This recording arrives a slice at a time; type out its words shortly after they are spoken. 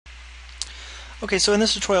Okay, so in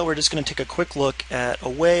this tutorial we're just going to take a quick look at a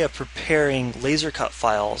way of preparing laser cut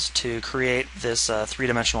files to create this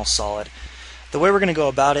three-dimensional solid. The way we're going to go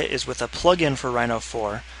about it is with a plugin for Rhino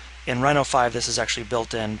 4. In Rhino 5 this is actually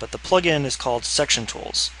built in, but the plugin is called Section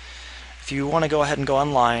Tools. If you want to go ahead and go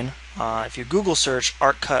online, if you Google search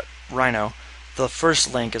ArcCut Rhino, the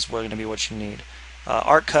first link is going to be what you need.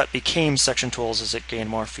 ArcCut became Section Tools as it gained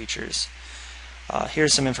more features.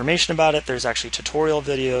 Here's some information about it. There's actually tutorial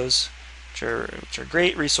videos, which are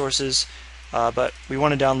great resources, but we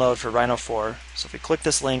want to download for Rhino 4. So if we click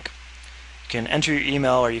this link, you can enter your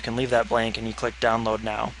email or you can leave that blank and you click download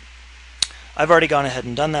now. I've already gone ahead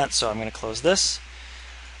and done that, so I'm going to close this.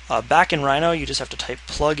 Back in Rhino, you just have to type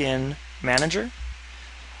plugin manager.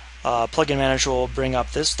 Plugin manager will bring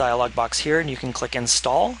up this dialog box here, and you can click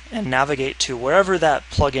install and navigate to wherever that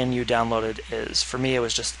plugin you downloaded is. For me it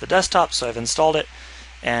was just the desktop, so I've installed it,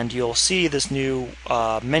 and you'll see this new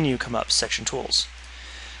menu come up, Section Tools.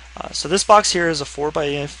 So this box here is a 4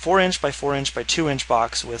 inch by 4 inch by 2 inch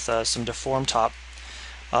box with some deformed top,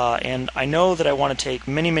 and I know that I want to take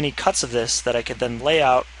many cuts of this that I could then lay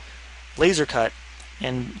out, laser cut,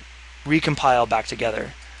 and recompile back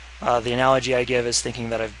together. The analogy I give is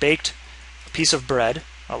thinking that I've baked a piece of bread,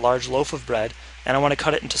 a large loaf of bread, and I want to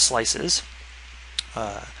cut it into slices.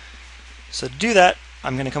 So to do that,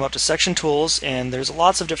 I'm going to come up to Section Tools, and there's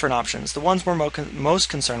lots of different options. The ones we're most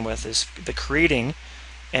concerned with is the creating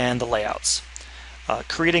and the layouts.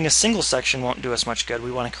 Creating a single section won't do us much good.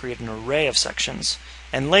 We want to create an array of sections.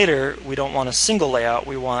 And later, we don't want a single layout,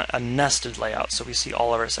 we want a nested layout, so we see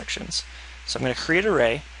all of our sections. So I'm going to create an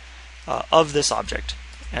array of this object.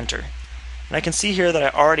 Enter. And I can see here that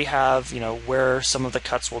I already have, where some of the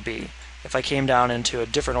cuts will be. If I came down into a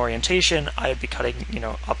different orientation, I'd be cutting,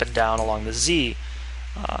 up and down along the Z.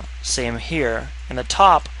 Same here. In the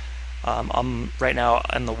top, I'm right now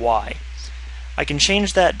in the Y. I can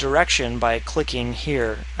change that direction by clicking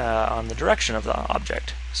here on the direction of the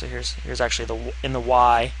object. So here's actually in the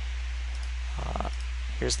Y.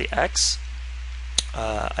 Here's the X.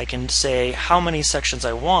 I can say how many sections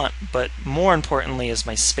I want, but more importantly is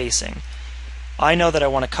my spacing. I know that I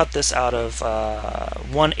want to cut this out of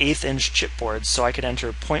 1/8 inch chipboards, so I could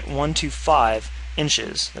enter 0.125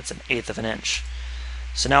 inches. That's 1/8 of an inch.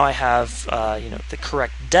 So now I have the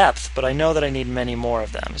correct depth, but I know that I need many more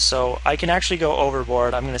of them. So I can actually go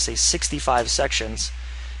overboard. I'm going to say 65 sections,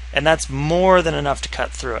 and that's more than enough to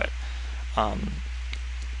cut through it.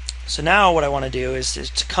 So now what I want to do is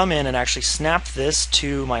to come in and actually snap this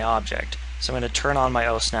to my object. So I'm going to turn on my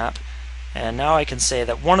OSnap, and now I can say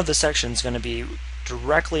that one of the sections is going to be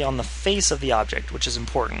directly on the face of the object, which is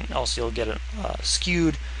important, else you'll get a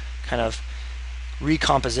skewed kind of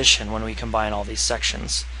recomposition when we combine all these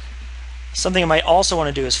sections. Something I might also want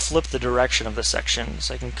to do is flip the direction of the section.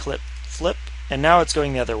 So I can flip, and now it's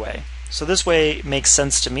going the other way. So this way makes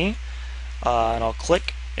sense to me, and I'll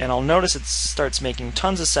click, and I'll notice it starts making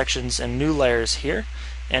tons of sections and new layers here,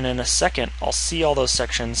 and in a second I'll see all those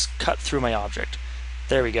sections cut through my object.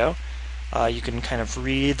 There we go. You can kind of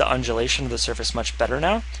read the undulation of the surface much better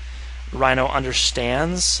now. Rhino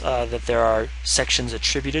understands that there are sections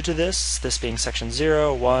attributed to this being section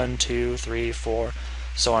 0, 1, 2, 3, 4,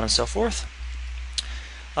 so on and so forth.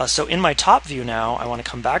 So in my top view now, I want to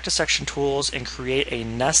come back to Section Tools and create a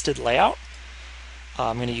nested layout.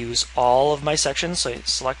 I'm going to use all of my sections, so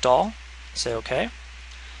select all, say OK.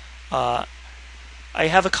 I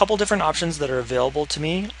have a couple different options that are available to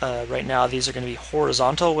me. Right now these are going to be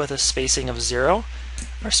horizontal with a spacing of 0,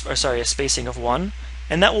 or sorry, a spacing of 1,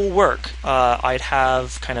 and that will work. I'd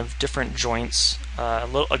have kind of different joints,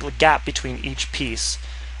 a gap between each piece.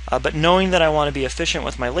 But knowing that I want to be efficient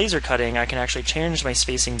with my laser cutting, I can actually change my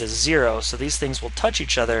spacing to 0, so these things will touch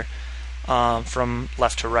each other from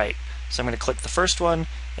left to right. So I'm going to click the first one,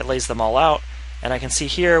 it lays them all out, and I can see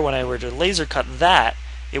here when I were to laser cut that,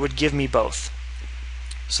 it would give me both.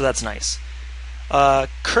 So that's nice.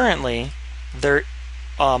 Currently, they're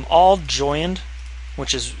all joined,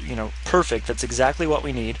 which is perfect. That's exactly what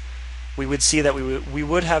we need. We would see that we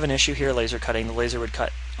would have an issue here laser cutting. The laser would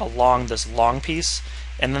cut along this long piece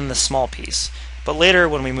and then the small piece. But later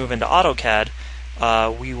when we move into AutoCAD,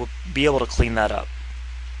 we will be able to clean that up.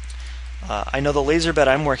 I know the laser bed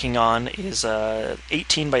I'm working on is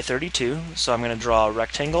 18 by 32, so I'm going to draw a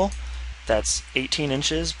rectangle that's 18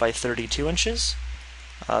 inches by 32 inches.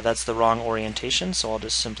 That's the wrong orientation, so I'll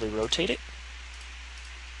just simply rotate it.